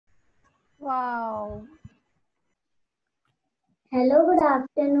Wow. Hello, good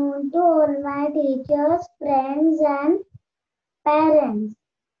afternoon to all my teachers, friends and parents.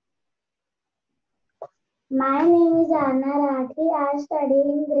 My name is Aarna Rathi. I study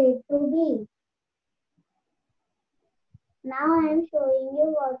in grade 2B. Now I am showing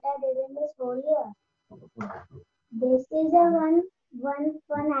you what I did in this whole year. This is a one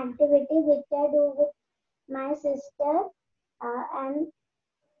fun activity which I do with my sister and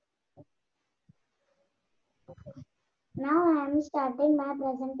now I am starting my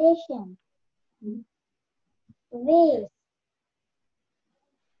presentation. Waste.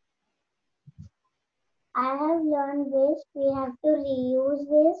 I have learned waste. We have to reuse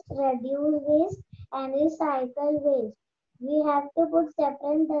waste, reduce waste, and recycle waste. We have to put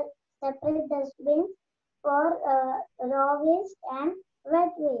separate dustbins for raw waste and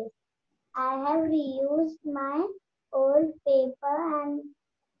wet waste. I have reused my old paper and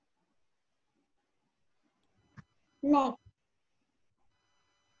next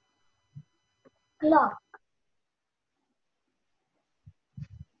clock.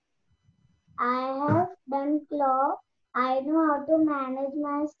 I have done clock. I know how to manage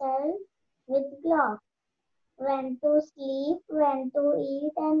myself with clock. When to sleep, when to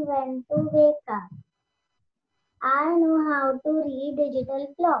eat, and when to wake up. I know how to read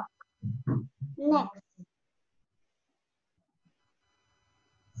digital clock. Next,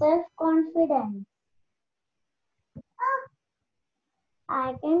 self-confidence.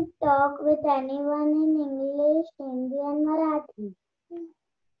 I can talk with anyone in English, Hindi and Marathi.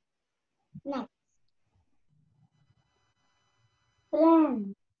 Next,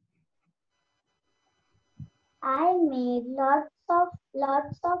 friends. I made lots of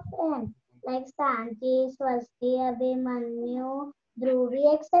friends like Sanchi, Swasti, Abhimanyu,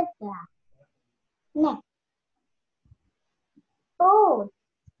 Dhruvi, etc. Next, sports.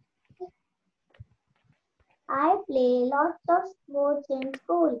 I play lots of sports in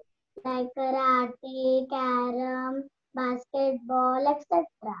school like karate, carom, basketball, etc.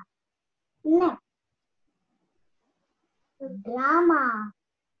 Next, drama.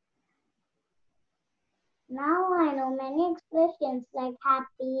 Now I know many expressions like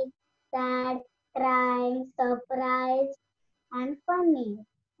happy, sad, crying, surprised, and funny,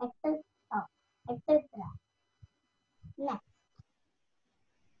 etc. etc. Next,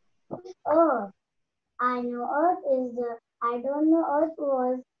 Earth. I know I don't know Earth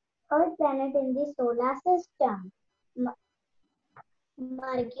was third planet in the solar system.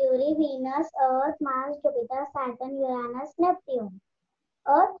 Mercury, Venus, Earth, Mars, Jupiter, Saturn, Uranus, Neptune.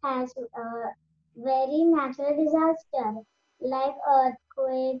 Earth has very natural disaster like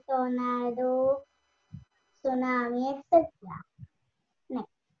earthquake, tornado, tsunami, etc. Next,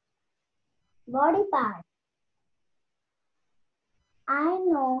 body parts. I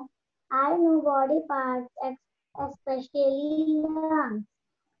know body parts, especially lungs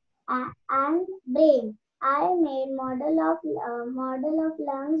and brain. I made model of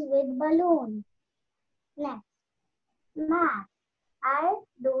lungs with balloons. Next, math. I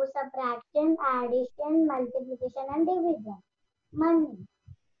do subtraction, addition, multiplication, and division. Money.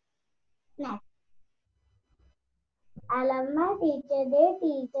 Next, I love my teacher. They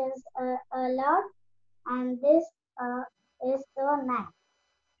teach us a lot, and this is so nice.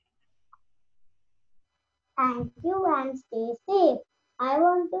 Thank you and stay safe. I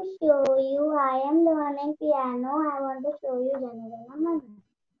want to show you. I am learning piano. I want to show you Janagana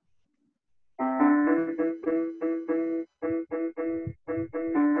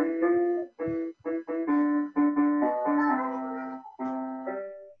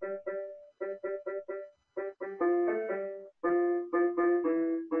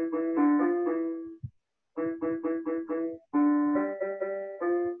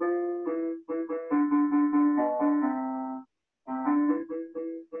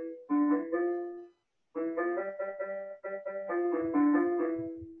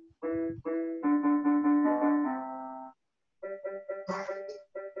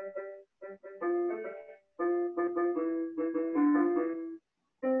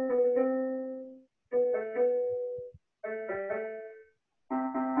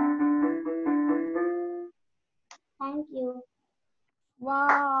Thank you.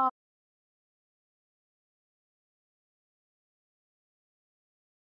 Wow.